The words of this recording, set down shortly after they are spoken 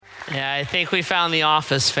Yeah, I think we found the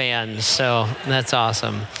Office fans, so that's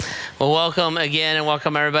awesome. Well, welcome again, and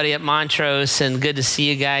welcome everybody at Montrose, and good to see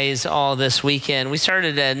you guys all this weekend. We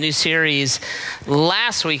started a new series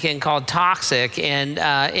last weekend called Toxic, and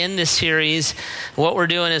in this series, what we're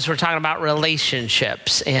doing is we're talking about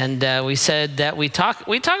relationships, and we said that we talk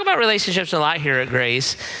about relationships a lot here at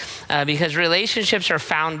Grace. Because relationships are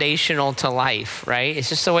foundational to life, right? It's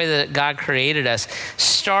just the way that God created us,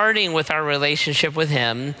 starting with our relationship with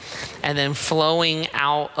Him and then flowing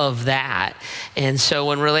out of that. And so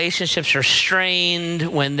when relationships are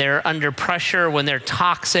strained, when they're under pressure, when they're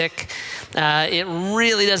toxic, it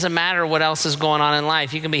really doesn't matter what else is going on in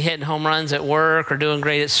life. You can be hitting home runs at work or doing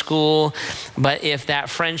great at school, but if that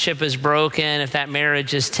friendship is broken, if that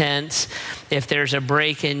marriage is tense, if there's a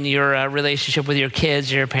break in your relationship with your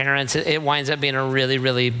kids or your parents, it winds up being a really,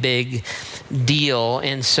 really big deal.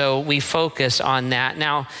 And so we focus on that.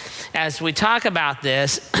 Now, as we talk about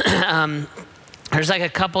this, there's like a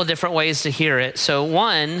couple different ways to hear it. So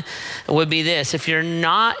one would be this: if you're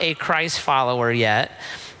not a Christ follower yet,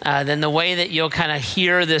 then the way that you'll kind of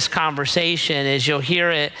hear this conversation is you'll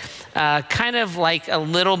hear it kind of like a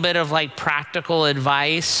little bit of like practical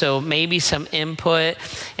advice. So maybe some input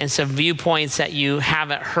and some viewpoints that you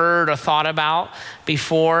haven't heard or thought about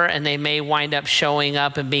before, and they may wind up showing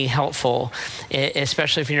up and being helpful,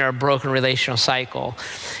 especially if you're in a broken relational cycle.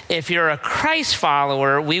 If you're a Christ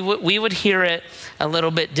follower, we would hear it a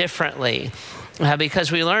little bit differently.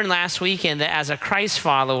 Because we learned last weekend that as a Christ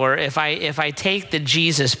follower, if I take the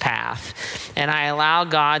Jesus path and I allow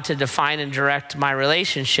God to define and direct my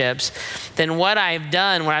relationships, then what I've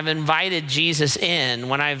done, when I've invited Jesus in,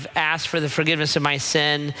 when I've asked for the forgiveness of my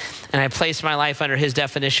sin and I placed my life under His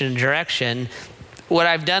definition and direction, what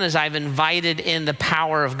I've done is I've invited in the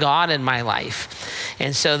power of God in my life.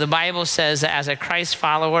 And so the Bible says that as a Christ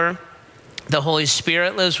follower, the Holy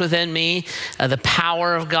Spirit lives within me. The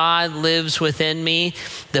power of God lives within me.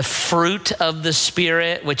 The fruit of the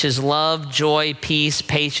Spirit, which is love, joy, peace,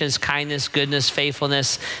 patience, kindness, goodness,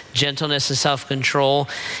 faithfulness, gentleness, and self-control,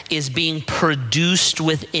 is being produced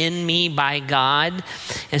within me by God.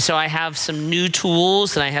 And so I have some new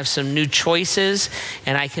tools and I have some new choices,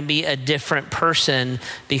 and I can be a different person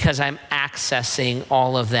because I'm accessing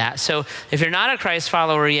all of that. So if you're not a Christ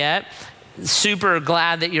follower yet, super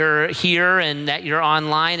glad that you're here and that you're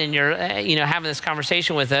online and you're having this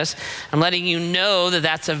conversation with us. I'm letting you know that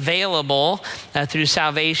that's available through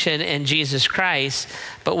salvation in Jesus Christ.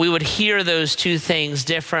 But we would hear those two things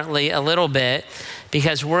differently a little bit,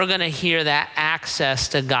 because we're going to hear that access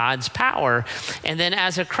to God's power. And then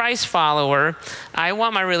as a Christ follower, I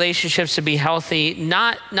want my relationships to be healthy,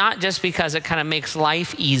 not just because it kind of makes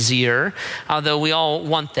life easier, although we all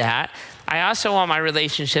want that. I also want my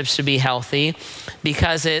relationships to be healthy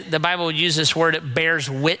because the Bible would use this word, it bears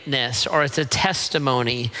witness, or it's a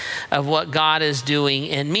testimony of what God is doing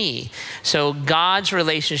in me. So God's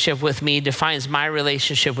relationship with me defines my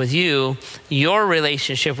relationship with you. Your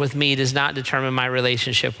relationship with me does not determine my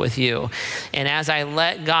relationship with you. And as I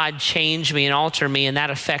let God change me and alter me, and that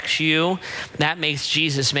affects you, that makes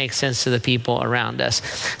Jesus make sense to the people around us.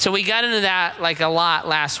 So we got into that like a lot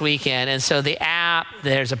last weekend. And so the app,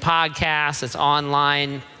 there's a podcast, it's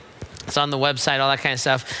online, it's on the website, all that kind of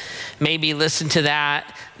stuff. Maybe listen to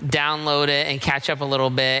that, download it, and catch up a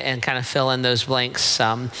little bit and kind of fill in those blanks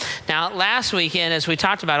some. Now, last weekend, as we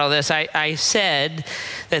talked about all this, I said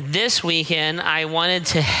that this weekend I wanted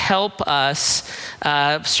to help us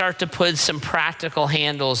start to put some practical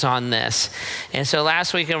handles on this. And so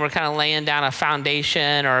last weekend, we're kind of laying down a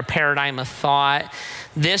foundation or a paradigm of thought.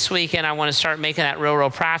 This weekend, I want to start making that real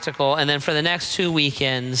practical. And then for the next 2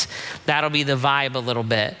 weekends, that'll be the vibe a little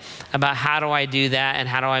bit about how do I do that and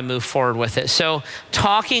how do I move forward with it. So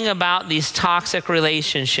talking about these toxic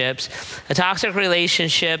relationships, a toxic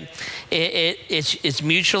relationship, it's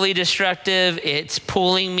mutually destructive. It's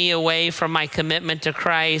pulling me away from my commitment to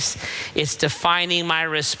Christ. It's defining my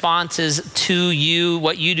responses to you.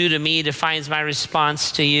 What you do to me defines my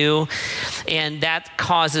response to you. And that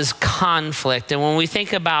causes conflict. And when we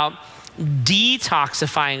think about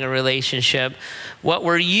detoxifying a relationship, what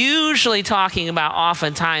we're usually talking about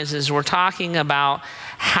oftentimes is we're talking about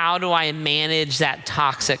how do I manage that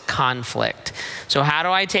toxic conflict? So how do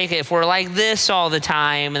I take it? If we're like this all the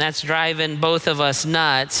time and that's driving both of us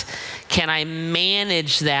nuts, can I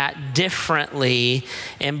manage that differently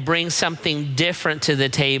and bring something different to the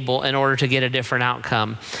table in order to get a different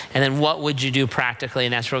outcome? And then what would you do practically?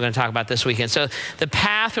 And that's what we're going to talk about this weekend. So the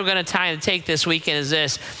path we're going to take this weekend is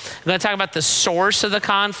this. We're going to talk about the source of the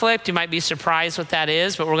conflict. You might be surprised what that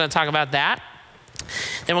is, but we're going to talk about that.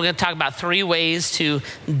 Then we're going to talk about 3 ways to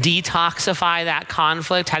detoxify that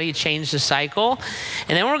conflict. How do you change the cycle?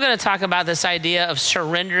 And then we're going to talk about this idea of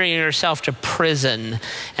surrendering yourself to prison.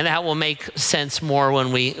 And that will make sense more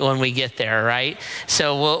when we get there, right?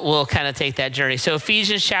 So we'll kind of take that journey. So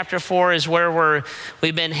Ephesians chapter 4 is where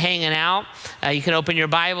we've been hanging out. You can open your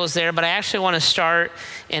Bibles there, but I actually want to start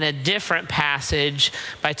in a different passage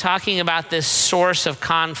by talking about this source of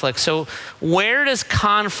conflict. So where does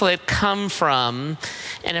conflict come from?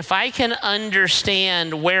 And if I can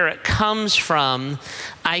understand where it comes from,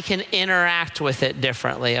 I can interact with it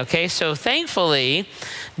differently, okay? So thankfully,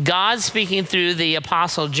 God speaking through the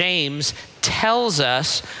Apostle James tells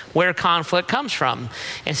us where conflict comes from.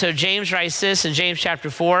 And so James writes this in James chapter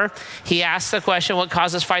 4. He asks the question, what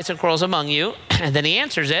causes fights and quarrels among you? And then he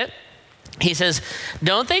answers it. He says,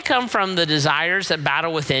 don't they come from the desires that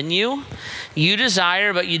battle within you? You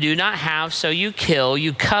desire, but you do not have, so you kill.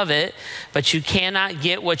 You covet, but you cannot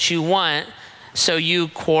get what you want, so you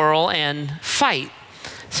quarrel and fight.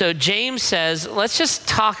 So James says, let's just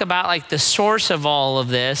talk about like the source of all of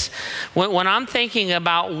this. When I'm thinking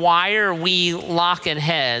about why are we locking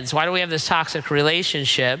heads? Why do we have this toxic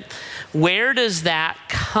relationship? Where does that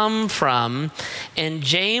come from? And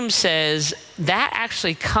James says that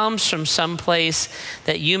actually comes from some place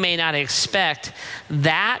that you may not expect.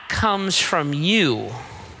 That comes from you.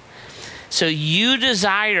 So you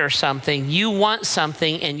desire something, you want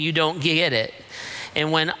something, and you don't get it.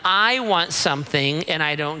 And when I want something and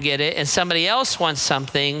I don't get it, and somebody else wants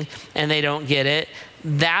something and they don't get it,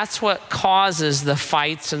 that's what causes the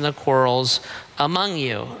fights and the quarrels among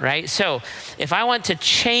you, right? So if I want to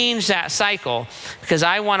change that cycle, because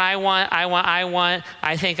I think,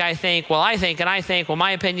 well, I think, and I think, well,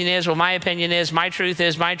 my opinion is, my truth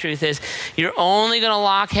is, you're only going to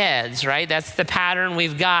lock heads, right? That's the pattern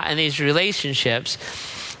we've got in these relationships.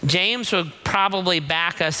 James would probably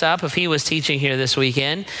back us up if he was teaching here this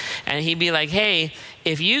weekend, and he'd be like, hey,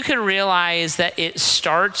 if you could realize that it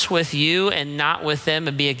starts with you and not with them,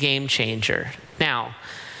 it'd be a game changer. Now,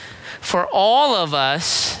 for all of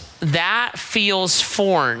us, that feels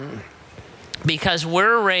foreign because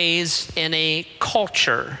we're raised in a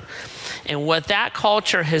culture. And what that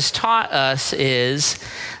culture has taught us is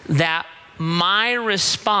that my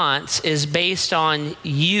response is based on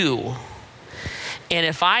you. And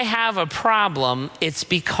if I have a problem, it's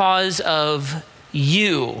because of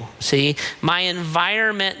you. See, my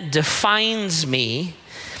environment defines me,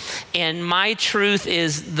 and my truth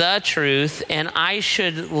is the truth, and I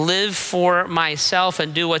should live for myself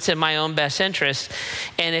and do what's in my own best interest.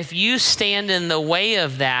 And if you stand in the way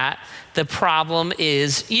of that, the problem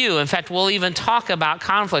is you. In fact, we'll even talk about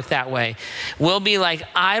conflict that way. We'll be like,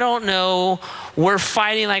 I don't know, we're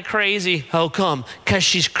fighting like crazy. How come? Because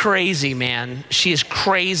she's crazy, man. She is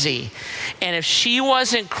crazy. And if she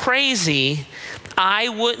wasn't crazy, I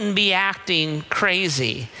wouldn't be acting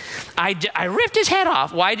crazy. I ripped his head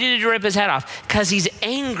off. Why did you rip his head off? Because he's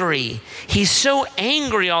angry. He's so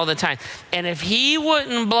angry all the time. And if he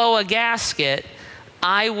wouldn't blow a gasket,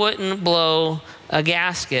 I wouldn't blow a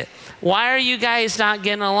gasket. Why are you guys not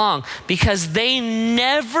getting along? Because they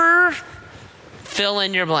never fill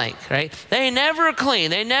in your blank, right? They never clean.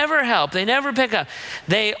 They never help. They never pick up.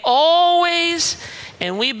 They always,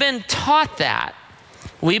 and we've been taught that.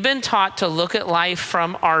 We've been taught to look at life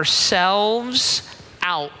from ourselves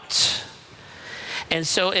out. And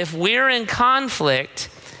so if we're in conflict,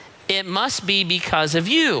 it must be because of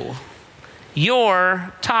you.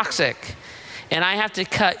 You're toxic. And I have to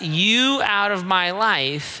cut you out of my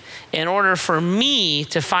life in order for me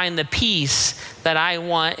to find the peace that I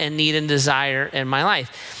want and need and desire in my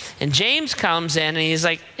life. And James comes in and he's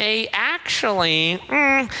like, hey, actually,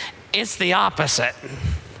 it's the opposite.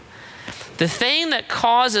 The thing that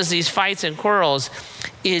causes these fights and quarrels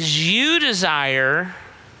is you desire,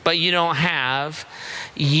 but you don't have.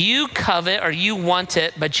 You covet or you want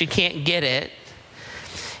it, but you can't get it.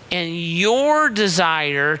 And your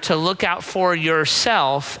desire to look out for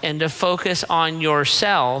yourself and to focus on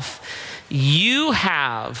yourself, you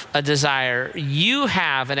have a desire, you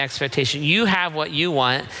have an expectation, you have what you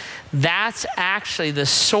want. That's actually the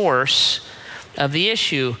source of the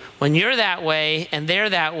issue. When you're that way and they're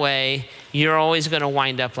that way, you're always going to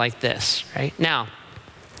wind up like this, right? Now,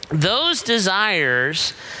 those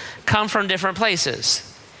desires come from different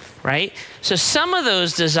places, right? So some of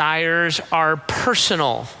those desires are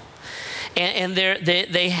personal. And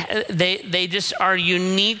they just are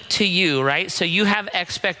unique to you, right? So you have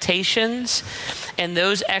expectations, and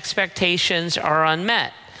those expectations are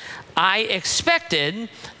unmet. I expected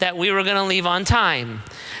that we were going to leave on time.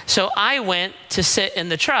 So I went to sit in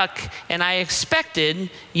the truck, and I expected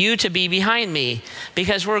you to be behind me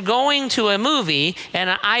because we're going to a movie,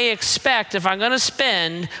 and I expect if I'm going to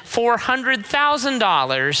spend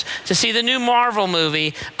 $400,000 to see the new Marvel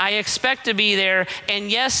movie, I expect to be there. And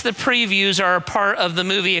yes, the previews are a part of the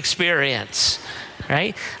movie experience.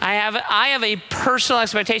 Right? I have a personal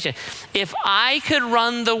expectation. If I could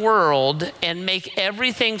run the world and make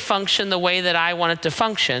everything function the way that I want it to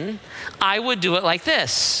function, I would do it like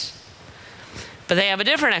this. But they have a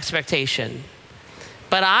different expectation.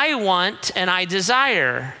 But I want and I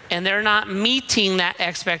desire, and they're not meeting that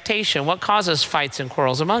expectation. What causes fights and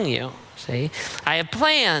quarrels among you? See? I have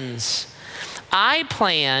plans. I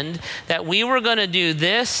planned that we were going to do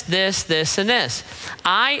this, this, this, and this.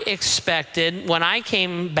 I expected when I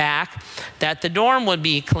came back that the dorm would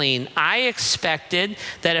be clean. I expected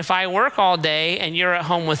that if I work all day and you're at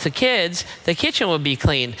home with the kids, the kitchen would be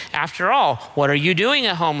clean. After all, what are you doing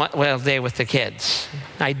at home all day with the kids?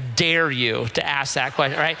 I dare you to ask that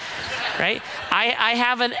question, right? Right? I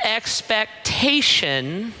have an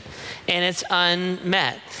expectation, and it's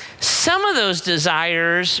unmet. Some of those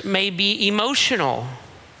desires may be emotional.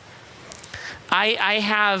 I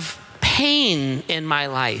have pain in my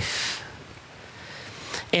life.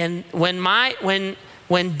 And when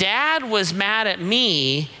Dad was mad at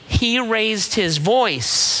me, he raised his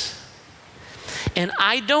voice. And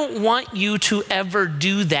I don't want you to ever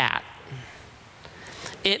do that.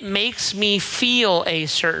 It makes me feel a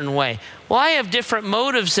certain way. Well, I have different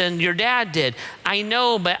motives than your dad did. I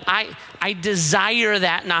know, but I desire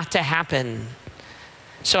that not to happen.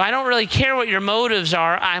 So I don't really care what your motives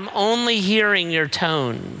are. I'm only hearing your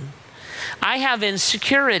tone. I have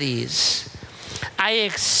insecurities. I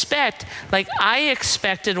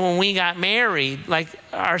expected when we got married, like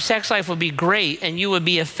our sex life would be great and you would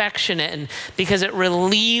be affectionate, and because it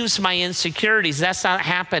relieves my insecurities. That's not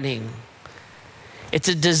happening. It's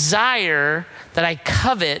a desire that I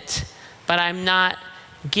covet, but I'm not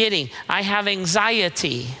getting. I have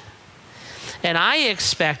anxiety. And I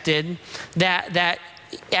expected that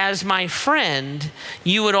as my friend,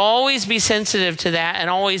 you would always be sensitive to that and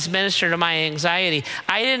always minister to my anxiety.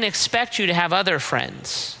 I didn't expect you to have other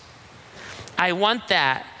friends. I want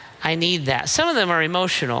that. I need that. Some of them are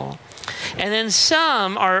emotional. And then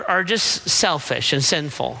some are just selfish and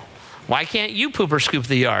sinful. Why can't you poop or scoop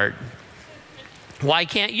the yard? Why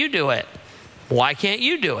can't you do it? Why can't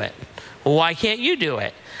you do it? Why can't you do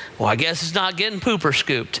it? Well, I guess it's not getting poop or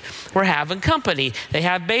scooped. We're having company. They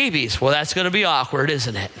have babies. Well, that's going to be awkward,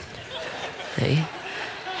 isn't it? See?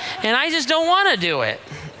 And I just don't want to do it.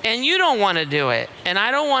 And you don't want to do it. And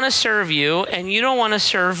I don't want to serve you. And you don't want to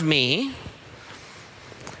serve me.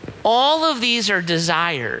 All of these are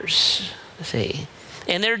desires, see?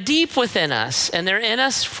 And they're deep within us. And they're in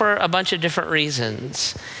us for a bunch of different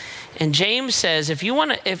reasons. And James says, if you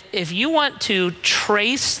want to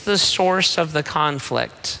trace the source of the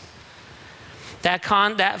conflict,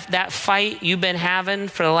 that fight you've been having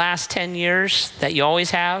for the last 10 years that you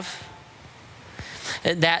always have,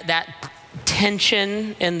 that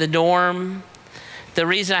tension in the dorm, the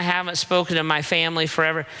reason I haven't spoken to my family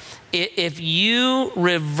forever, if you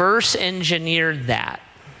reverse engineered that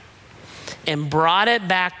and brought it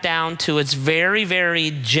back down to its very, very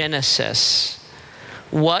genesis,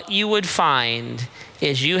 what you would find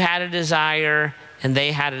is you had a desire and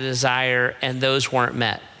they had a desire and those weren't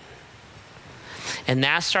met. And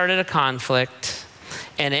that started a conflict,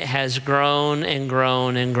 and it has grown and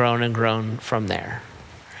grown and grown and grown from there,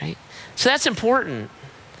 right? So that's important,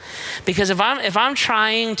 because if I'm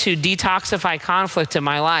trying to detoxify conflict in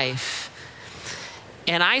my life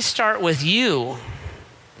and I start with you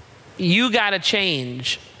got to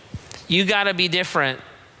change. You got to be different.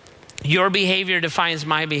 Your behavior defines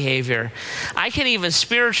my behavior. I can even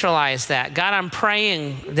spiritualize that. God, I'm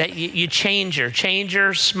praying that you change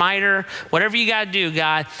her, smite her, whatever you got to do,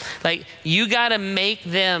 God. Like, you got to make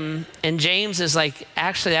them. And James is like,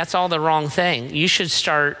 actually, that's all the wrong thing. You should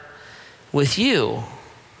start with you.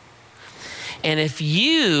 And if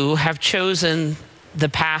you have chosen the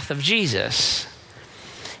path of Jesus,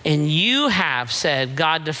 and you have said,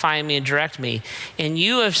 God, define me and direct me, and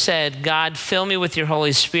you have said, God, fill me with your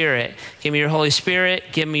Holy Spirit. Give me your Holy Spirit.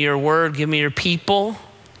 Give me your word. Give me your people,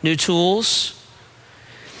 new tools.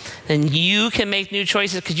 Then you can make new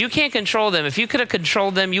choices, because you can't control them. If you could have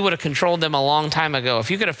controlled them, you would have controlled them a long time ago. If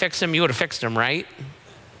you could have fixed them, you would have fixed them, right?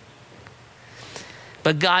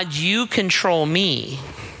 But God, you control me.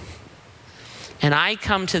 And I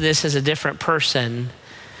come to this as a different person.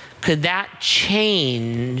 Could that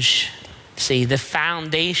change See, the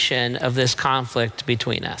foundation of this conflict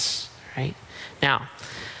between us, right? Now,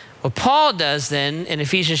 what Paul does then in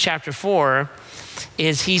Ephesians chapter 4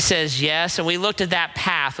 is he says yes, and we looked at that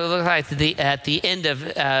path. We looked at the end of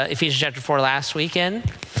Ephesians chapter 4 last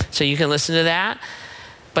weekend, so you can listen to that.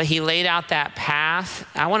 But he laid out that path.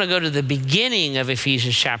 I want to go to the beginning of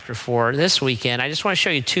Ephesians chapter 4 this weekend. I just want to show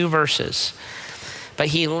you 2 verses. But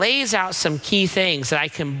he lays out some key things that I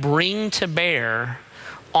can bring to bear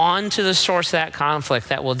onto the source of that conflict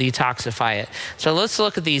that will detoxify it. So let's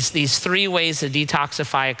look at these 3 ways to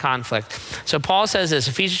detoxify a conflict. So Paul says this,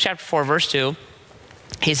 Ephesians chapter 4, verse 2.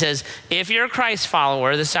 He says, if you're a Christ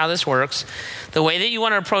follower, this is how this works. The way that you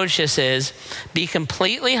want to approach this is be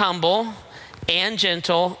completely humble and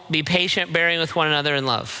gentle, be patient, bearing with one another in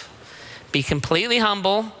love. Be completely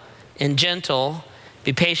humble and gentle,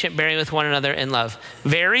 be patient, bearing with one another in love.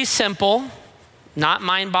 Very simple, not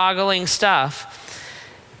mind-boggling stuff,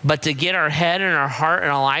 but to get our head and our heart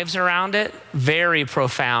and our lives around it, very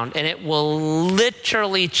profound. And it will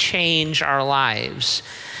literally change our lives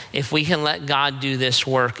if we can let God do this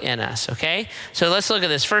work in us, okay? So let's look at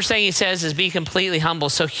this. First thing he says is be completely humble.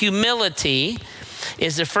 So humility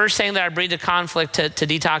is the first thing that I bring to conflict to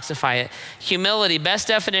detoxify it. Humility, best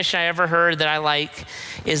definition I ever heard that I like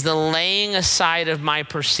is the laying aside of my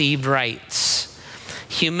perceived rights.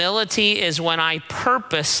 Humility is when I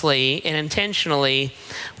purposely and intentionally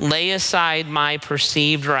lay aside my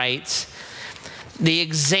perceived rights. The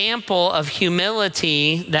example of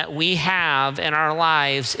humility that we have in our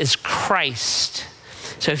lives is Christ.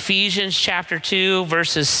 So Ephesians chapter 2,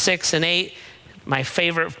 verses 6 and 8, some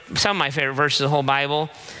of my favorite verses of the whole Bible.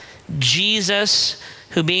 Jesus,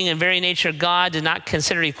 who being in very nature God, did not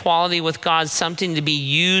consider equality with God something to be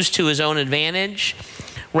used to his own advantage.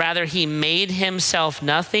 Rather, he made himself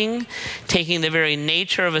nothing, taking the very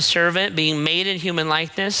nature of a servant, being made in human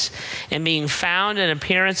likeness, and being found in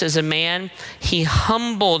appearance as a man, he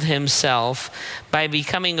humbled himself by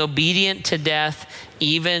becoming obedient to death,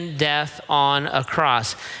 even death on a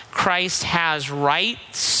cross. Christ has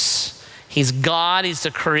rights. He's God. He's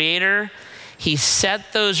the creator. He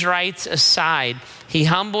set those rights aside. He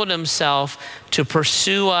humbled himself to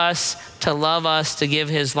pursue us, to love us, to give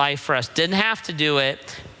his life for us. Didn't have to do it,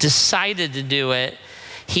 decided to do it.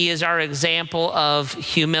 He is our example of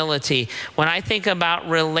humility. When I think about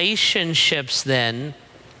relationships then,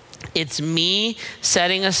 it's me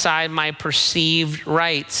setting aside my perceived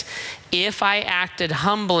rights. If I acted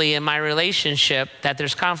humbly in my relationship that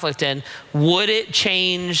there's conflict in, would it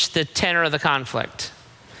change the tenor of the conflict?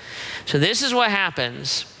 So this is what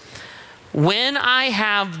happens. When I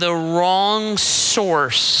have the wrong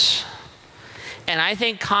source, and I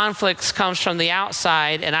think conflict comes from the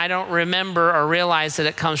outside, and I don't remember or realize that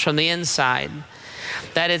it comes from the inside,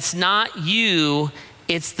 that it's not you,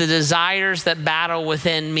 it's the desires that battle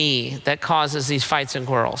within me that causes these fights and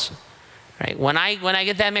quarrels. Right? When I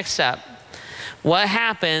get that mixed up, what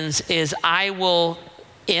happens is I will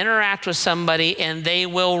interact with somebody and they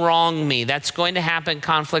will wrong me. That's going to happen.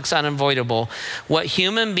 Conflict's unavoidable. What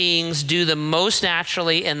human beings do the most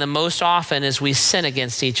naturally and the most often is we sin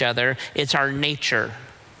against each other. It's our nature.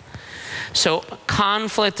 So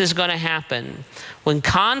conflict is going to happen. When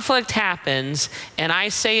conflict happens and I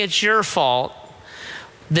say it's your fault,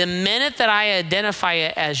 the minute that I identify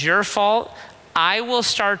it as your fault, I will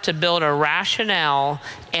start to build a rationale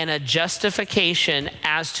and a justification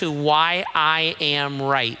as to why I am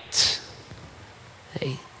right.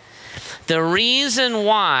 Okay. The reason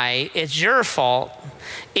why it's your fault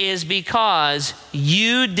is because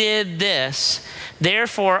you did this.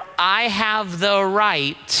 Therefore, I have the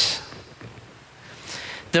right.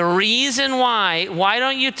 The reason why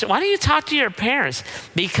don't you talk to your parents?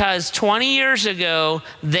 Because 20 years ago,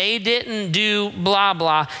 they didn't do blah,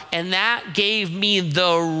 blah, and that gave me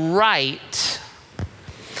the right.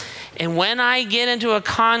 And when I get into a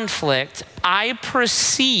conflict, I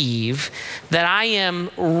perceive that I am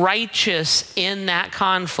righteous in that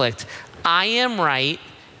conflict. I am right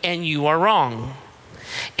and you are wrong.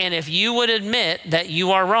 And if you would admit that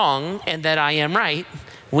you are wrong and that I am right,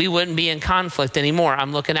 we wouldn't be in conflict anymore.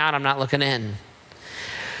 I'm looking out, I'm not looking in.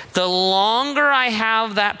 The longer I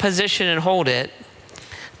have that position and hold it,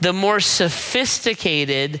 the more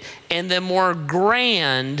sophisticated and the more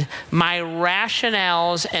grand my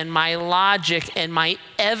rationales and my logic and my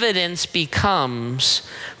evidence becomes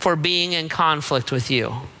for being in conflict with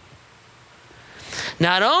you.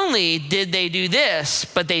 Not only did they do this,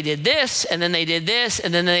 but they did this, and then they did this,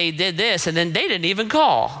 and then they did this, and then they didn't even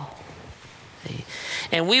call.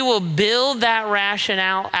 And we will build that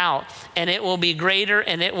rationale out, and it will be greater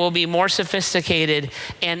and it will be more sophisticated.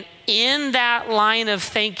 And in that line of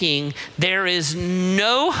thinking, there is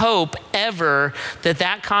no hope ever that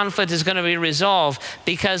that conflict is going to be resolved,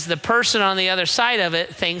 because the person on the other side of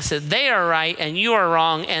it thinks that they are right and you are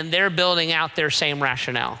wrong, and they're building out their same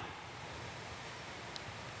rationale.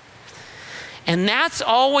 And that's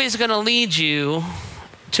always going to lead you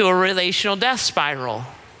to a relational death spiral.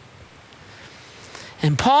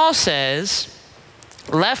 And Paul says,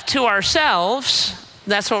 left to ourselves,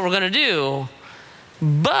 that's what we're going to do.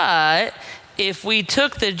 But if we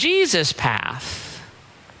took the Jesus path,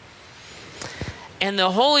 and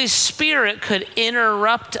the Holy Spirit could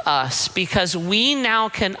interrupt us, because we now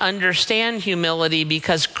can understand humility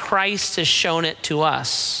because Christ has shown it to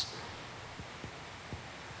us.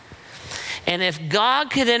 And if God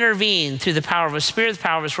could intervene through the power of His Spirit, the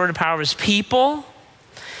power of His Word, the power of His people,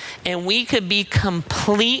 and we could be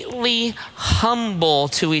completely humble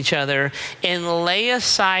to each other and lay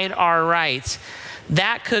aside our rights,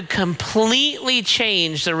 that could completely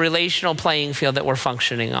change the relational playing field that we're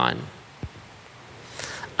functioning on.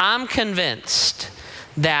 I'm convinced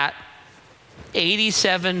that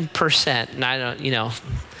 87%, and I don't,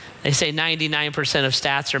 they say 99% of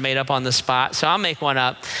stats are made up on the spot, so I'll make one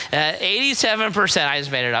up. 87%, I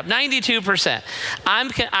just made it up. 92%.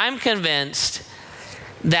 I'm convinced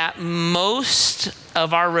that most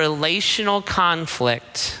of our relational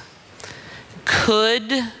conflict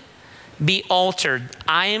could be altered.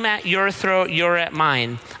 I am at your throat, you're at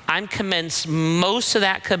mine. I'm convinced most of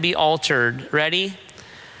that could be altered, ready?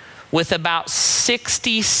 With about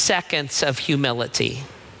 60 seconds of humility.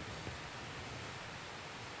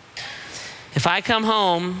 If I come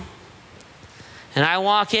home and I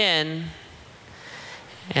walk in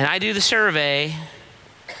and I do the survey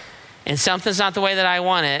and something's not the way that I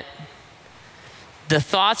want it, the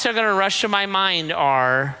thoughts that are going to rush to my mind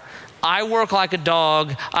are, I work like a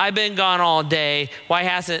dog, I've been gone all day, why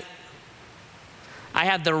hasn't, I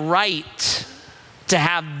have the right to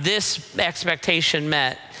have this expectation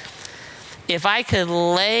met. If I could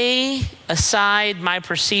lay aside my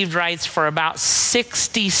perceived rights for about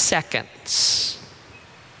 60 seconds,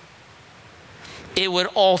 it would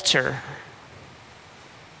alter.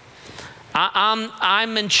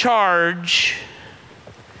 I'm in charge,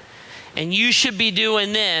 and you should be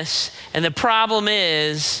doing this. And the problem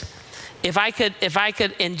is, if I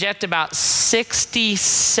could inject about 60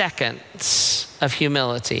 seconds of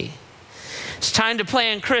humility, it's time to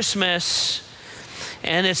plan Christmas.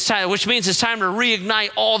 And it's time, which means it's time to reignite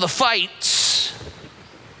all the fights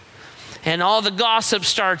and all the gossip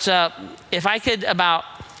starts up. If I could about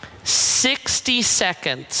 60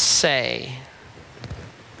 seconds say,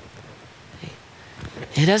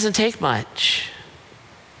 it doesn't take much.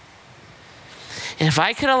 And if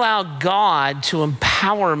I could allow God to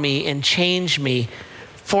empower me and change me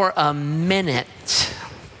for a minute,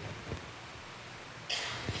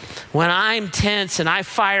 when I'm tense and I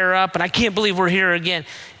fire up and I can't believe we're here again,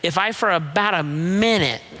 if I for about a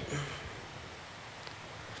minute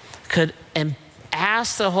could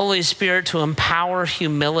ask the Holy Spirit to empower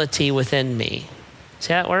humility within me.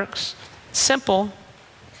 See how it works? Simple,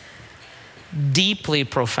 deeply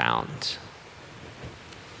profound.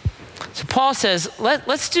 So Paul says,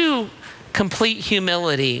 let's do complete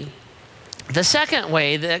humility. The second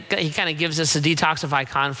way that he kind of gives us to detoxify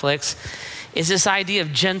conflicts is this idea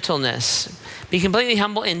of gentleness. Be completely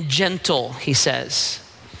humble and gentle, he says.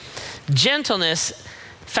 Gentleness,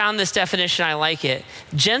 found this definition, I like it.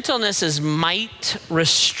 Gentleness is might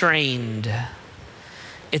restrained.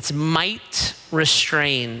 It's might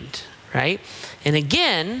restrained, right? And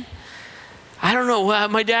again, I don't know,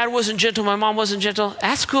 my dad wasn't gentle, my mom wasn't gentle.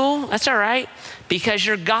 That's cool, that's all right, because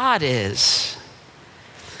your God is.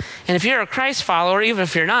 And if you're a Christ follower, even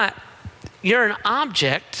if you're not, you're an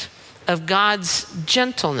object of God's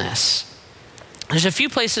gentleness. There's a few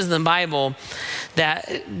places in the Bible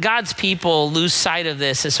that God's people lose sight of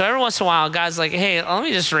this. And so every once in a while, God's like, hey, let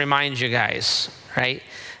me just remind you guys, right?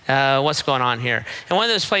 What's going on here? And one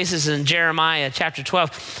of those places in Jeremiah chapter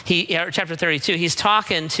 12, chapter 32, he's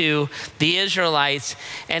talking to the Israelites,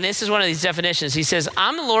 and this is one of these definitions. He says,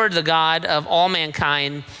 I'm the Lord, the God of all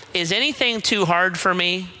mankind. Is anything too hard for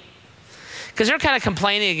me? Because they're kind of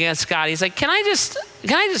complaining against God. He's like, can I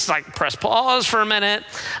just like press pause for a minute?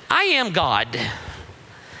 I am God.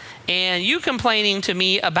 And you complaining to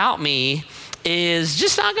me about me is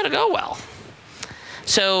just not going to go well.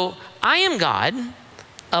 So I am God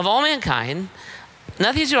of all mankind.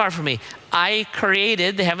 Nothing's too hard for me. I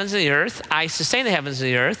created the heavens and the earth. I sustain the heavens and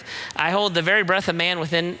the earth. I hold the very breath of man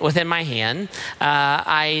within my hand.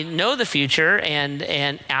 I know the future, and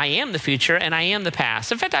I am the future, and I am the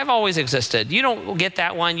past. In fact, I've always existed. You don't get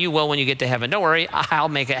that one. You will when you get to heaven. Don't worry. I'll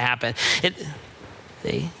make it happen.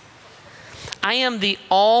 See? I am the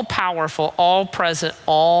all-powerful, all-present,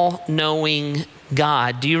 all-knowing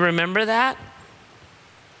God. Do you remember that?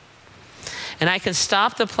 And I can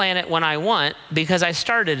stop the planet when I want because I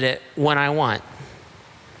started it when I want.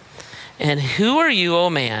 And who are you,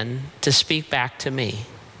 oh man, to speak back to me?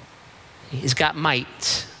 He's got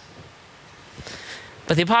might.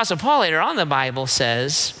 But the Apostle Paul later on in the Bible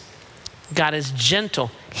says, God is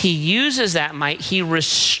gentle. He uses that might. He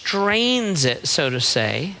restrains it, so to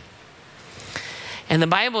say. And the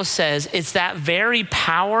Bible says it's that very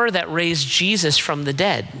power that raised Jesus from the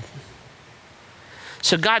dead.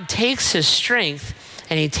 So God takes his strength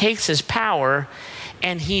and he takes his power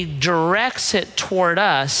and he directs it toward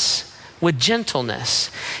us with gentleness.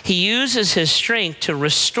 He uses his strength to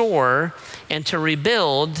restore and to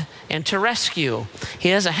rebuild and to rescue. He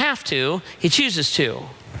doesn't have to, he chooses to.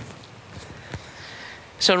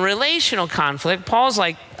 So in relational conflict, Paul's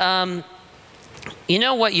like, you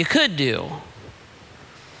know what you could do?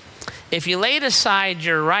 If you laid aside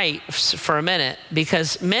your rights for a minute,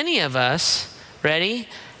 because many of us, ready,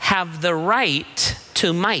 have the right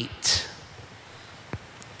to might.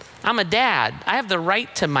 I'm a dad. I have the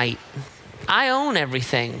right to might. I own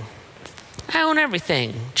everything. I own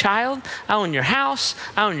everything. Child, I own your house.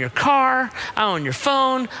 I own your car. I own your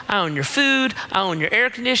phone. I own your food. I own your air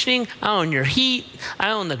conditioning. I own your heat.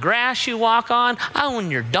 I own the grass you walk on. I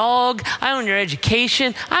own your dog. I own your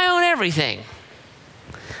education. I own everything.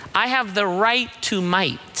 I have the right to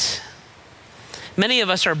might. Many of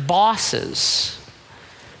us are bosses.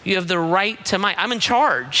 You have the right to might. I'm in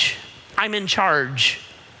charge. I'm in charge.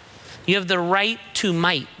 You have the right to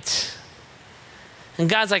might. And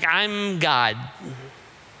God's like, I'm God.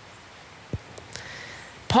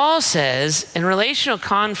 Paul says, in relational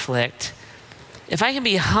conflict, if I can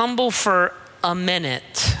be humble for a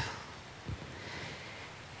minute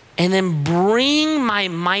and then bring my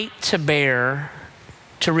might to bear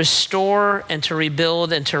to restore and to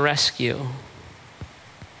rebuild and to rescue,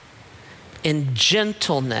 in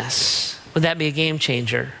gentleness, would that be a game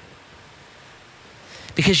changer?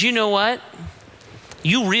 Because you know what?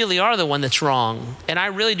 You really are the one that's wrong. And I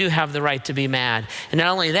really do have the right to be mad. And not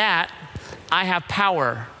only that, I have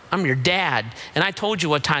power. I'm your dad. And I told you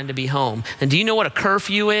what time to be home. And do you know what a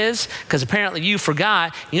curfew is? Because apparently you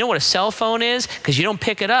forgot. You know what a cell phone is? Because you don't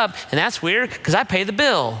pick it up. And that's weird because I pay the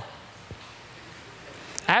bill.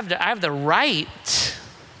 I have the right.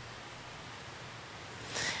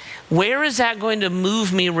 Where is that going to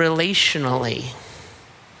move me relationally?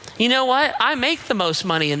 You know what? I make the most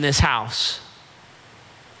money in this house.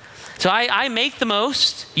 So I make the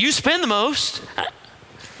most. You spend the most.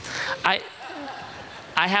 I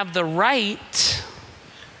have the right.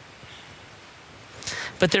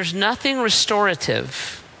 But there's nothing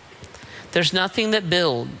restorative. There's nothing that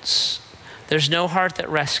builds. There's no heart that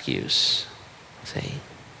rescues. See?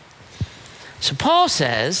 So Paul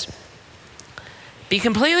says, be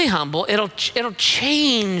completely humble. It'll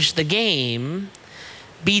change the game.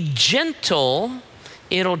 Be gentle.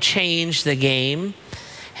 It'll change the game.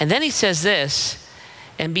 And then he says this,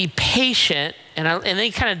 and be patient. And then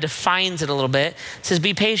he kind of defines it a little bit. He says,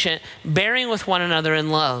 be patient, bearing with one another in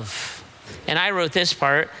love. And I wrote this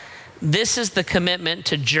part. This is the commitment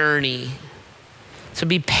to journey. So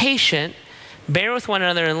be patient, bear with one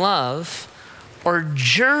another in love, or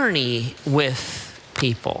journey with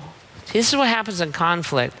people. See, this is what happens in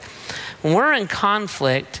conflict. When we're in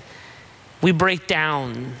conflict, we break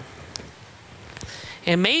down.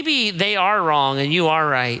 And maybe they are wrong and you are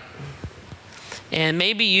right. And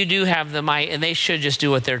maybe you do have the might and they should just do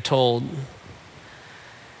what they're told.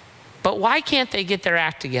 But why can't they get their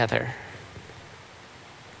act together?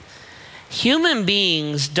 Human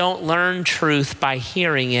beings don't learn truth by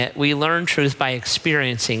hearing it. We learn truth by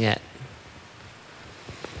experiencing it.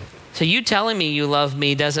 So you telling me you love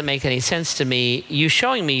me doesn't make any sense to me. You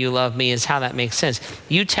showing me you love me is how that makes sense.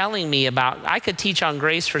 You telling me about, I could teach on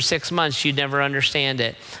grace for 6 months, you'd never understand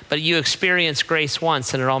it. But you experience grace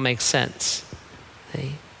once and it all makes sense.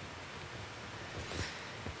 See?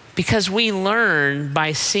 Because we learn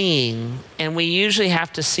by seeing, and we usually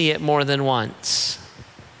have to see it more than once.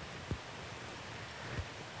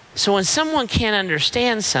 So when someone can't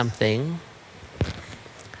understand something,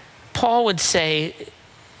 Paul would say,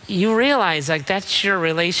 you realize like that's your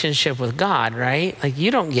relationship with God, right? Like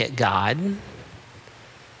you don't get God.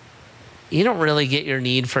 You don't really get your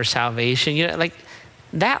need for salvation.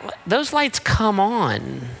 those lights come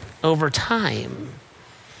on over time.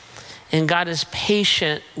 And God is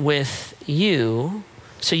patient with you,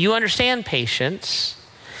 so you understand patience.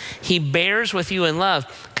 He bears with you in love,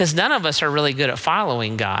 because none of us are really good at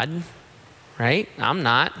following God, right? I'm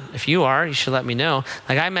not. If you are, you should let me know.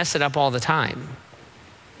 Like, I mess it up all the time.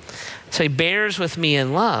 So he bears with me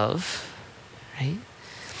in love, right?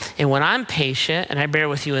 And when I'm patient and I bear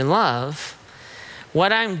with you in love,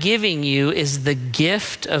 what I'm giving you is the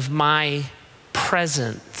gift of my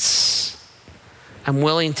presence. I'm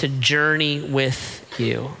willing to journey with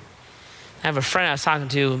you. I have a friend I was talking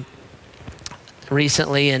to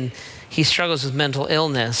recently, and he struggles with mental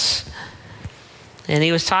illness. And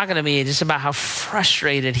he was talking to me just about how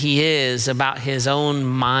frustrated he is about his own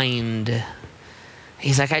mind.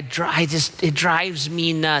 He's like, it drives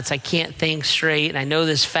me nuts. I can't think straight. And I know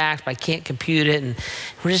this fact, but I can't compute it. And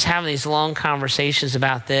we're just having these long conversations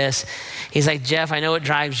about this. He's like, Jeff, I know it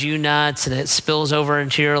drives you nuts and it spills over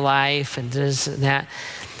into your life and this and that.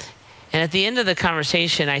 And at the end of the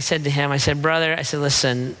conversation, I said to him, brother,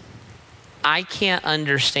 listen, I can't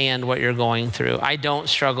understand what you're going through. I don't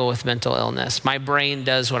struggle with mental illness. My brain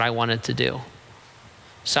does what I want it to do.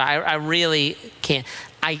 So I really can't.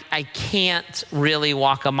 I can't really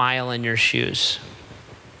walk a mile in your shoes.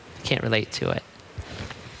 I can't relate to it.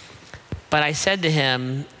 But I said to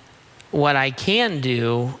him, what I can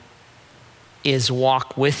do is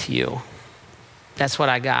walk with you. That's what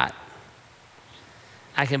I got.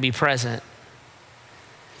 I can be present.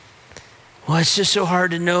 Well, it's just so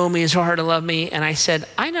hard to know me. It's so hard to love me. And I said,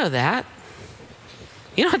 I know that.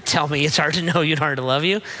 You don't tell me it's hard to know you and hard to love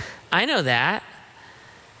you. I know that.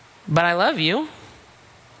 But I love you.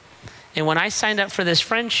 And when I signed up for this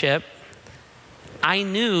friendship, I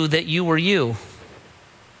knew that you were you.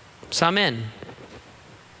 So I'm in.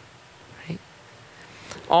 Right?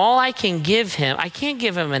 All I can give him, I can't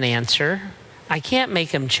give him an answer. I can't make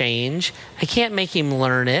him change. I can't make him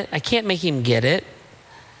learn it. I can't make him get it.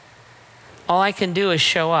 All I can do is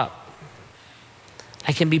show up.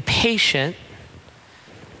 I can be patient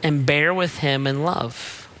and bear with him in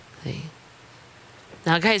love. See?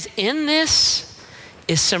 Now, guys, in this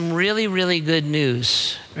is some really, really good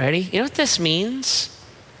news. Ready? You know what this means?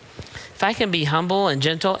 If I can be humble and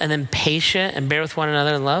gentle and then patient and bear with one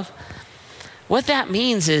another in love, what that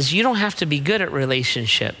means is you don't have to be good at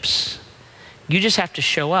relationships. You just have to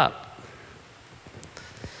show up.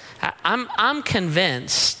 I'm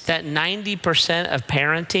convinced that 90% of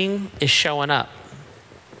parenting is showing up.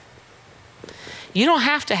 You don't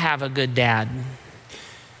have to have a good dad.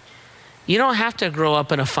 You don't have to grow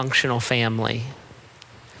up in a functional family.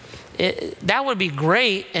 That would be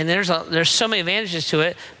great, and there's so many advantages to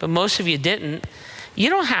it, but most of you didn't. You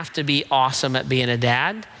don't have to be awesome at being a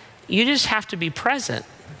dad. You just have to be present.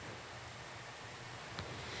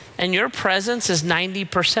 And your presence is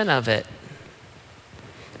 90% of it.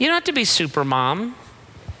 You don't have to be super mom.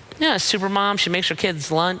 Yeah, super mom, she makes her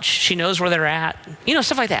kids lunch. She knows where they're at. You know,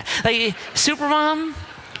 stuff like that. Like, super mom,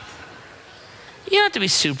 you don't have to be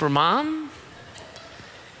super mom.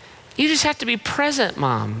 You just have to be present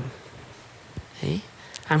mom. Okay?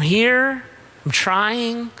 I'm here, I'm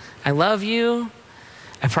trying, I love you,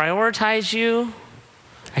 I prioritize you,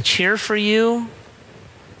 I cheer for you.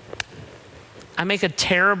 I make a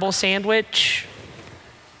terrible sandwich.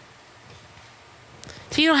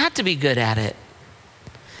 So you don't have to be good at it.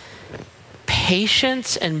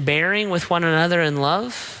 Patience and bearing with one another in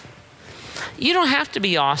love. You don't have to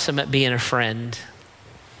be awesome at being a friend.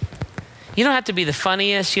 You don't have to be the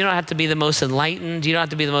funniest. You don't have to be the most enlightened. You don't have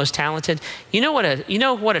to be the most talented. You know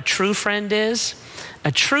what a true friend is?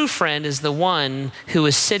 A true friend is the one who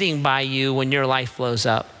is sitting by you when your life blows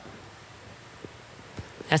up.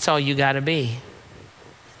 That's all you got to be.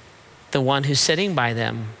 The one who's sitting by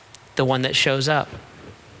them, the one that shows up.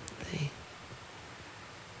 See?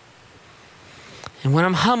 And when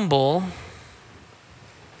I'm humble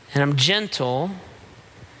and I'm gentle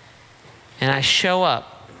and I show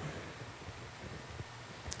up,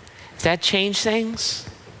 does that change things?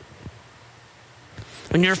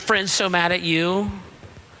 When your friend's so mad at you,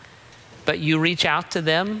 but you reach out to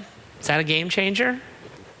them, is that a game changer?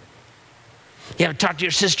 You haven't talked to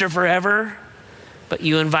your sister forever, but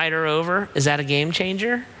you invite her over, is that a game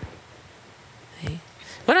changer? We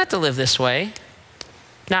don't have to live this way.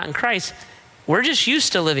 Not in Christ. We're just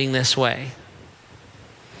used to living this way.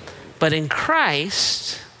 But in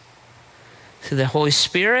Christ, through the Holy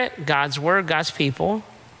Spirit, God's Word, God's people,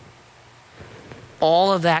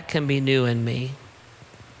 all of that can be new in me.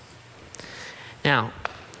 Now,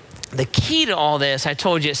 the key to all this, I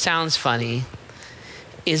told you it sounds funny,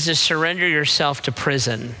 is to surrender yourself to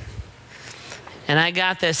prison. And I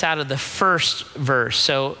got this out of the first verse.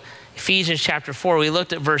 So Ephesians chapter 4, we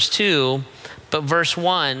looked at verse 2, but verse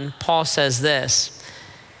 1, Paul says this.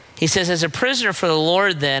 He says, as a prisoner for the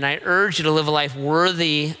Lord then, I urge you to live a life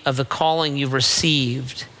worthy of the calling you've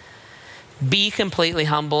received. Be completely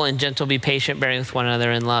humble and gentle, be patient, bearing with one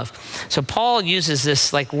another in love. So Paul uses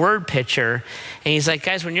this like word picture, and he's like,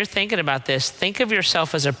 guys, when you're thinking about this, think of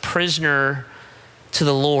yourself as a prisoner to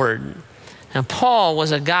the Lord. Now, Paul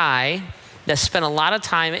was a guy that spent a lot of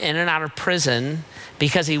time in and out of prison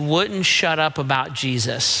because he wouldn't shut up about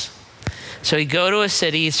Jesus. So he'd go to a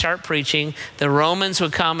city, he'd start preaching. The Romans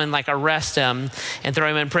would come and like arrest him and throw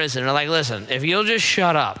him in prison. They're like, listen, if you'll just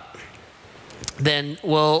shut up, then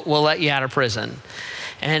we'll let you out of prison.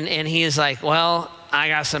 And he's like, well, I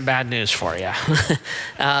got some bad news for you.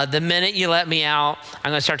 The minute you let me out,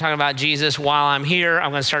 I'm going to start talking about Jesus. While I'm here,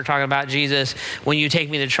 I'm going to start talking about Jesus. When you take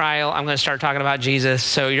me to trial, I'm going to start talking about Jesus.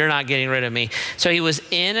 So you're not getting rid of me. So he was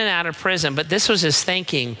in and out of prison, but this was his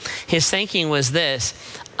thinking. His thinking was this: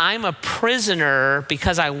 I'm a prisoner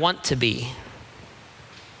because I want to be.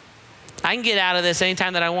 I can get out of this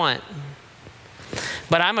anytime that I want.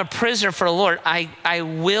 But I'm a prisoner for the Lord. I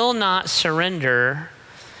will not surrender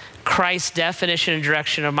Christ's definition and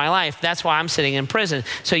direction of my life. That's why I'm sitting in prison.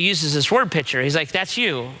 So he uses this word picture. He's like, that's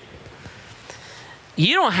you.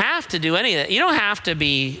 You don't have to do any of that. You don't have to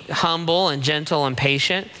be humble and gentle and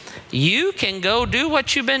patient. You can go do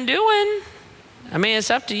what you've been doing. I mean,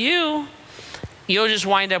 it's up to you. You'll just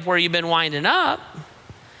wind up where you've been winding up.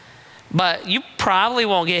 But you probably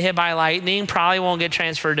won't get hit by lightning, probably won't get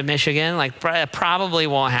transferred to Michigan, like probably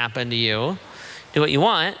won't happen to you. Do what you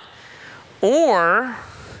want. Or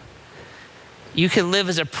you can live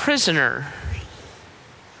as a prisoner.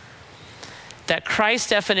 That Christ's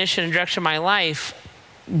definition and direction of my life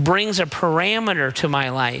brings a parameter to my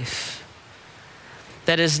life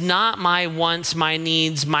that is not my wants, my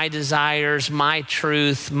needs, my desires, my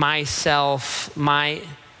truth, myself,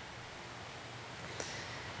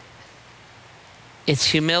 It's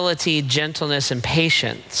humility, gentleness, and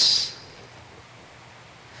patience.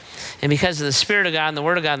 And because of the Spirit of God and the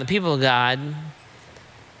Word of God and the people of God,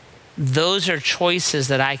 those are choices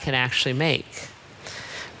that I can actually make.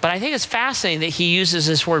 But I think it's fascinating that he uses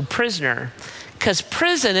this word prisoner, because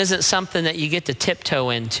prison isn't something that you get to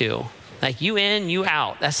tiptoe into. Like you in, you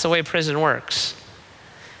out. That's the way prison works.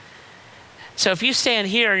 So if you stand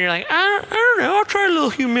here and you're like, I don't know, I'll try a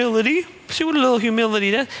little humility. See what a little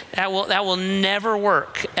humility does. That will never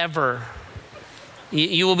work, ever.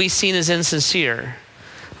 You will be seen as insincere.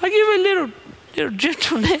 I give a little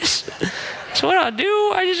gentleness. So what I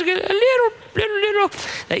do, I just get a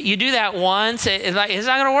little. You do that once, it's not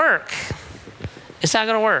going to work. It's not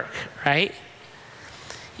going to work, right?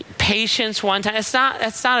 Patience one time. That's not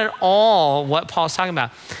at all what Paul's talking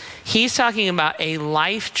about. He's talking about a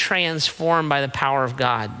life transformed by the power of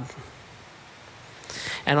God.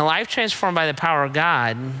 And a life transformed by the power of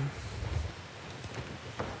God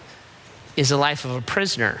is a life of a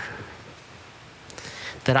prisoner.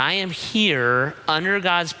 That I am here under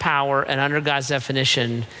God's power and under God's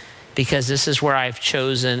definition because this is where I've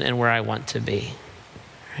chosen and where I want to be.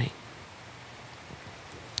 Right?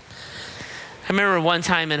 I remember one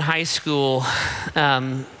time in high school,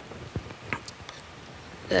 my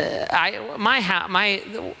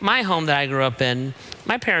home that I grew up in,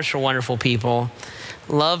 my parents were wonderful people,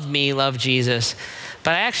 loved me, loved Jesus,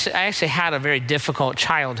 but I actually had a very difficult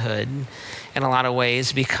childhood in a lot of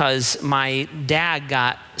ways because my dad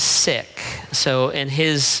got sick. So in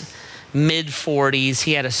his mid-40s,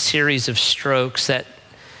 he had a series of strokes that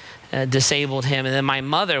disabled him, and then my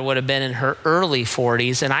mother would have been in her early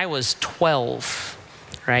 40s, and I was 12,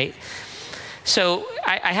 right? So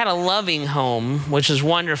I had a loving home, which was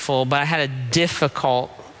wonderful, but I had a difficult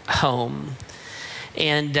home.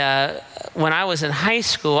 And when I was in high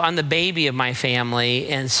school, I'm the baby of my family,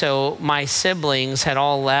 and so my siblings had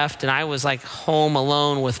all left, and I was like home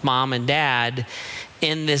alone with mom and dad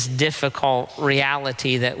in this difficult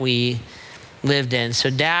reality that we lived in. So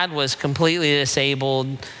dad was completely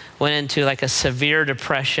disabled, went into like a severe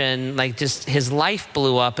depression, like just his life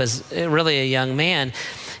blew up as really a young man.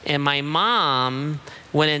 And my mom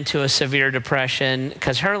went into a severe depression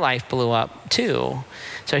because her life blew up too.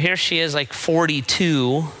 So here she is like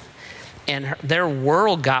 42 and their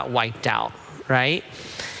world got wiped out, right?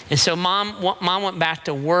 And so mom went back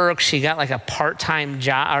to work. She got like a part-time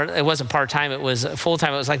job, or it wasn't part-time, it was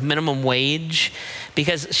full-time. It was like minimum wage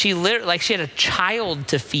because she literally, like she had a child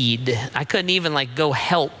to feed. I couldn't even like go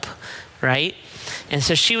help, right? And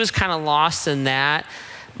so she was kind of lost in that.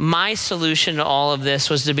 my solution to all of this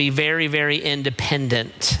was to be very, very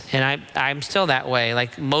independent. And I'm still that way.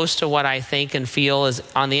 Like most of what I think and feel is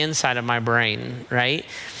on the inside of my brain, right?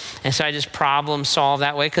 And so I just problem solve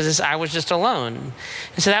that way because I was just alone.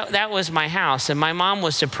 And so that was my house. And my mom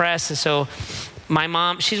was depressed. And so my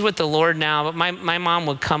mom, she's with the Lord now, but my mom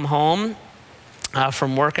would come home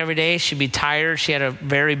from work every day. She'd be tired. She had a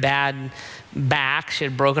very bad back. She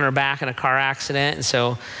had broken her back in a car accident, and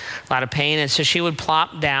so a lot of pain. And so she would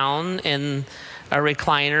plop down in a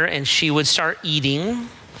recliner and she would start eating,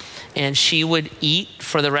 and she would eat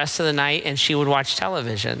for the rest of the night, and she would watch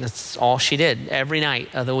television. That's all she did every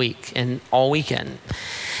night of the week and all weekend.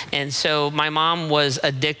 And so my mom was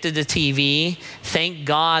addicted to TV. Thank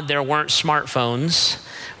God there weren't smartphones.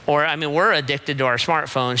 We're addicted to our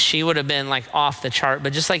smartphones. She would have been like off the chart,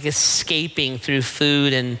 but just like escaping through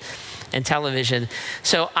food and television.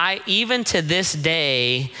 So even to this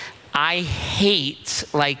day, I hate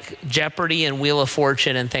like Jeopardy and Wheel of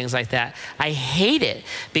Fortune and things like that. I hate it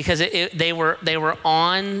because they were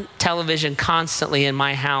on television constantly in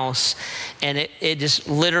my house, and it just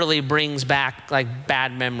literally brings back like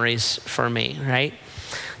bad memories for me, right?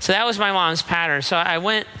 So that was my mom's pattern. So I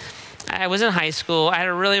was in high school. I had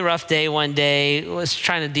a really rough day one day, was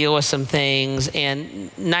trying to deal with some things, and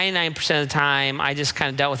 99% of the time, I just kind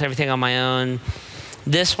of dealt with everything on my own.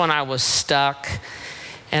 This one, I was stuck,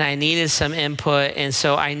 and I needed some input, and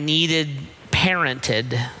so I needed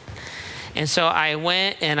parented. And so I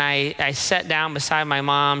went and I sat down beside my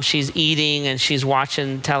mom. She's eating, and she's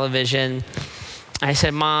watching television. I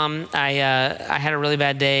said, Mom, I had a really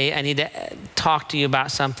bad day. I need to talk to you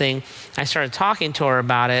about something. I started talking to her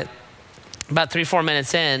about it. About 3-4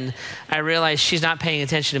 minutes in, I realized she's not paying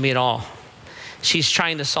attention to me at all. She's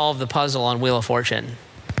trying to solve the puzzle on Wheel of Fortune,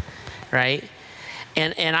 right?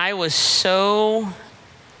 And I was so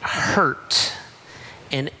hurt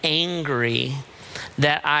and angry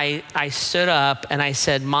that I stood up and I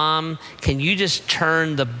said, Mom, can you just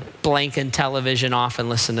turn the blanking television off and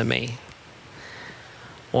listen to me?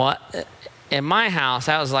 Well, in my house,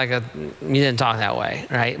 that was like you didn't talk that way,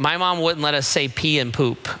 right? My mom wouldn't let us say pee and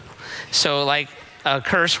poop. So like a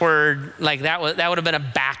curse word, like that would have been a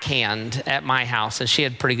backhand at my house, and she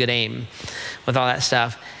had pretty good aim with all that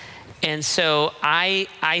stuff. And so I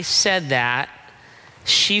said that.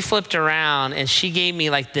 She flipped around and she gave me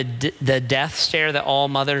like the death stare that all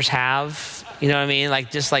mothers have. You know what I mean? Like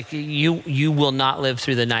just like you will not live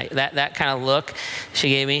through the night. That kind of look she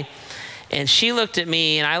gave me. And she looked at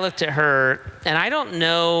me and I looked at her, and I don't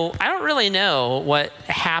really know what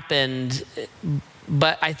happened,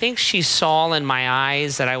 but I think she saw in my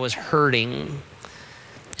eyes that I was hurting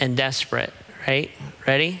and desperate, right?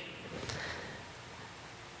 Ready?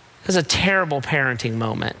 It was a terrible parenting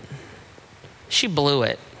moment. She blew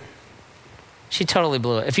it. She totally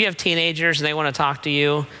blew it. If you have teenagers and they want to talk to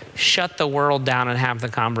you, shut the world down and have the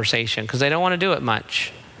conversation because they don't want to do it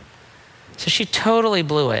much. So she totally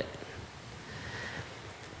blew it.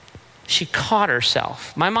 She caught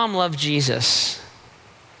herself. My mom loved Jesus.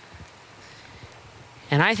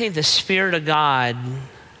 And I think the Spirit of God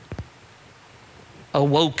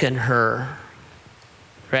awoke in her.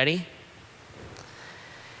 Ready?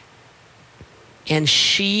 And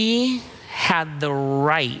she had the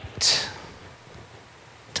right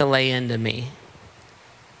to lay into me,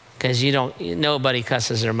 because nobody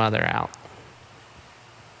cusses their mother out.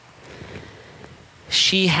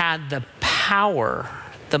 She had the power,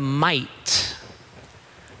 the might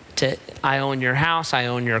to, I own your house, I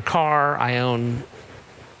own your car, I own,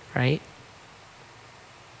 right?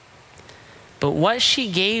 But what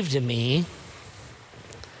she gave to me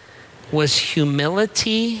was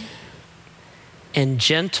humility and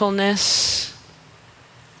gentleness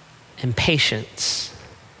and patience.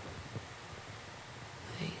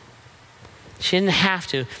 She didn't have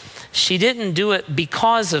to. She didn't do it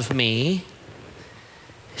because of me.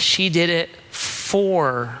 She did it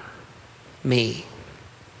for me.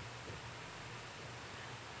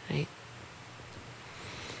 Right?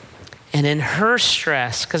 And in her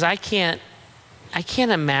stress, because I can't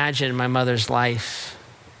imagine my mother's life.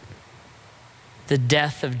 The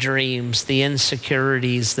death of dreams, the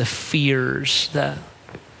insecurities, the fears,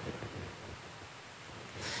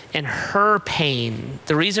 and her pain.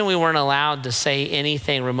 The reason we weren't allowed to say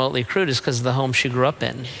anything remotely crude is because of the home she grew up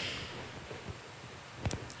in.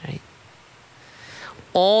 Right?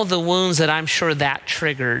 All the wounds that I'm sure that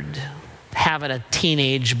triggered, having a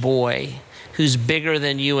teenage boy who's bigger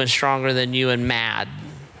than you and stronger than you and mad.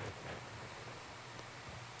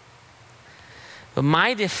 But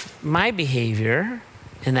my behavior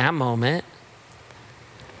in that moment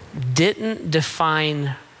didn't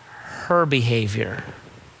define her behavior.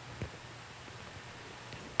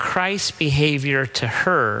 Christ's behavior to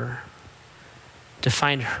her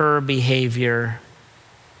defined her behavior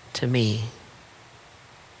to me.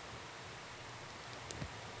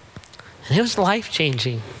 And it was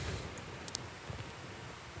life-changing.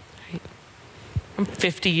 Right? I'm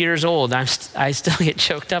 50 years old. I still get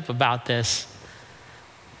choked up about this.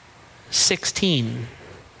 16.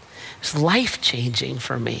 It's life-changing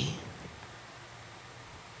for me.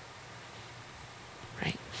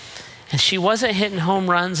 Right? And she wasn't hitting home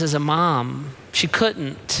runs as a mom. She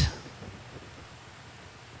couldn't.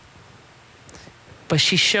 But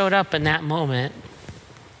she showed up in that moment.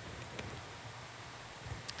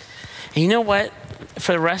 And you know what?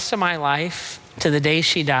 For the rest of my life, to the day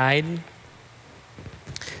she died,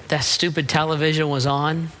 that stupid television was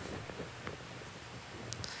on.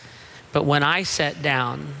 But when I sat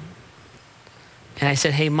down and I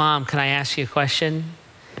said, "Hey, Mom, can I ask you a question?"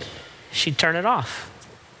 she'd turn it off.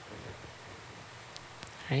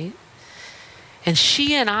 Right? And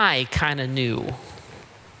she and I kind of knew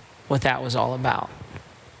what that was all about.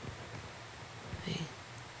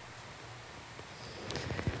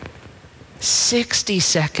 60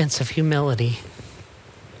 seconds of humility.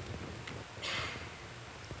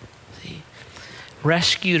 See?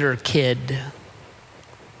 Rescued her kid.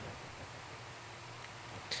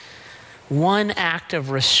 One act of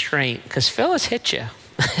restraint, because Phyllis hit you.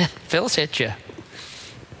 Phyllis hit you.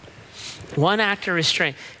 One act of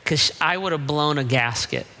restraint, because I would have blown a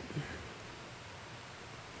gasket.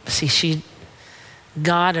 See,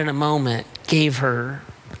 God in a moment gave her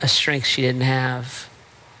a strength she didn't have.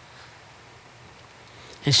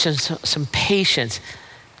 And some patience.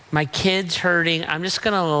 My kid's hurting. I'm just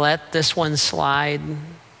going to let this one slide.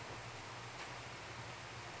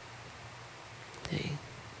 See?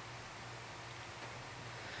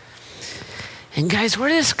 And guys,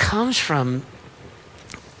 where this comes from,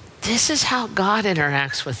 this is how God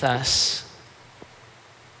interacts with us.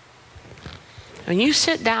 When you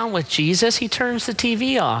sit down with Jesus, he turns the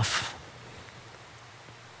TV off.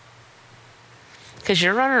 Because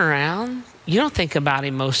you're running around. You don't think about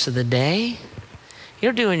him most of the day.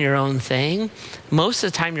 You're doing your own thing. Most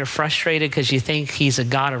of the time you're frustrated because you think he's a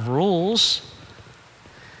God of rules.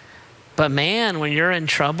 But man, when you're in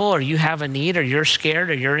trouble or you have a need or you're scared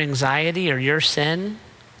or your anxiety or your sin,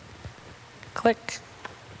 click.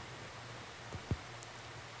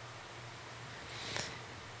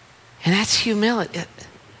 And that's humility.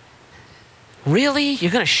 Really?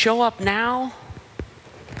 You're going to show up now?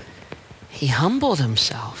 He humbled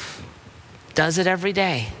himself. Does it every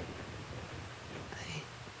day.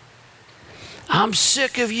 I'm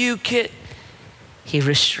sick of you, kid. He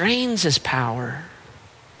restrains his power.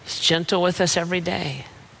 He's gentle with us every day.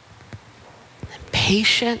 And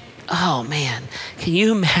patient. Oh man, can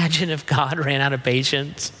you imagine if God ran out of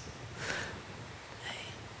patience?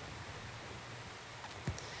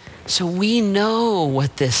 So we know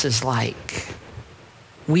what this is like.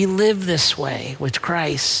 We live this way with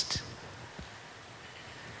Christ.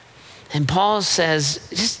 And Paul says,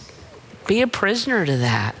 just be a prisoner to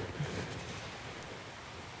that.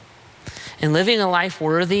 And living a life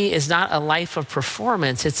worthy is not a life of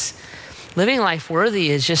performance. It's living a life worthy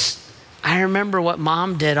is just, I remember what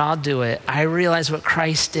Mom did, I'll do it. I realize what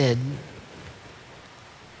Christ did.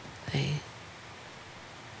 See?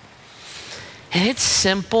 And it's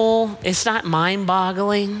simple. It's not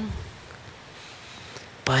mind-boggling.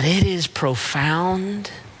 But it is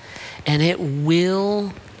profound. And it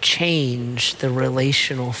will change the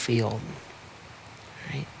relational field,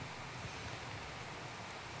 right?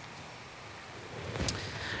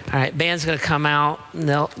 All right, band's going to come out.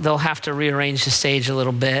 They'll have to rearrange the stage a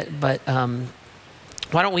little bit, but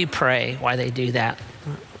why don't we pray while they do that?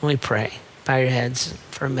 Let me pray. Bow your heads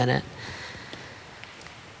for a minute.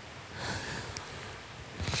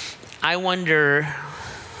 I wonder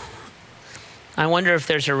if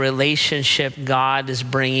there's a relationship God is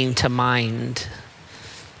bringing to mind.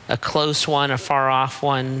 A close one, a far off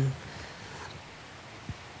one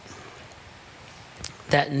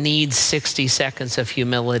that needs 60 seconds of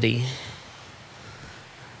humility.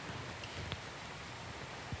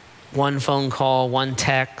 One phone call, one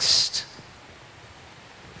text,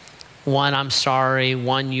 one I'm sorry,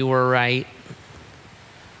 one you were right,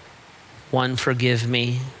 one forgive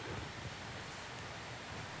me.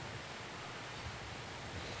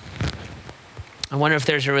 I wonder if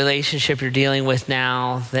there's a relationship you're dealing with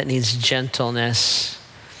now that needs gentleness,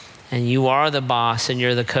 and you are the boss, and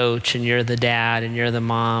you're the coach, and you're the dad, and you're the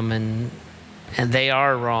mom, and they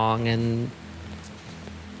are wrong, and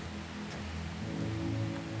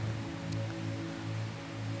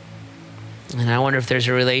I wonder if there's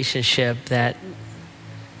a relationship that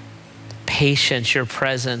patience, your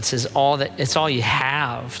presence is it's all you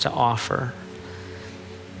have to offer.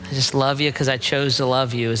 I just love you because I chose to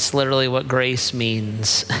love you. It's literally what grace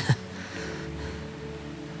means.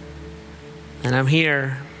 And I'm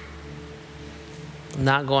here. I'm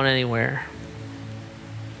not going anywhere.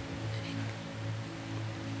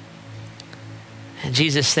 And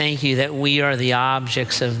Jesus, thank you that we are the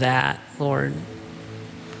objects of that, Lord.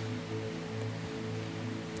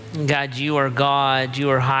 God, you are God. You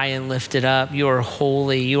are high and lifted up. You are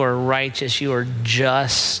holy. You are righteous. You are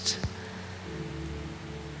just.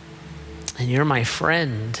 And you're my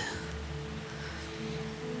friend.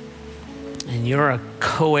 And you're a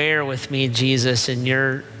co-heir with me, Jesus, and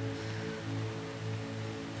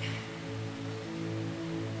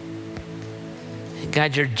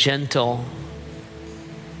God, you're gentle.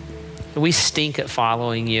 We stink at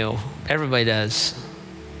following you. Everybody does.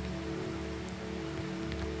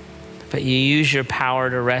 But you use your power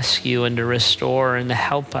to rescue and to restore and to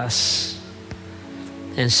help us.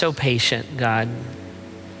 And so patient, God.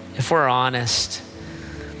 If we're honest,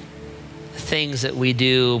 things that we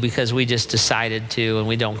do because we just decided to and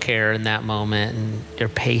we don't care in that moment, and you're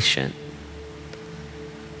patient.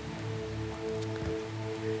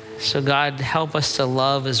 So God, help us to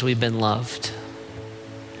love as we've been loved.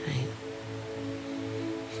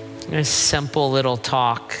 A simple little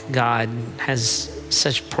talk, God, has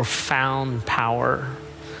such profound power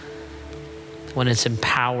when it's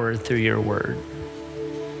empowered through your word.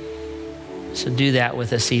 So do that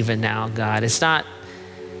with us even now, God. It's not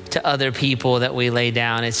to other people that we lay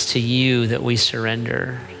down. It's to you that we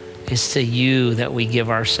surrender. It's to you that we give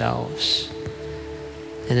ourselves.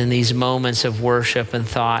 And in these moments of worship and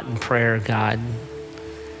thought and prayer, God,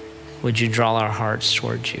 would you draw our hearts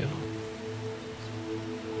towards you?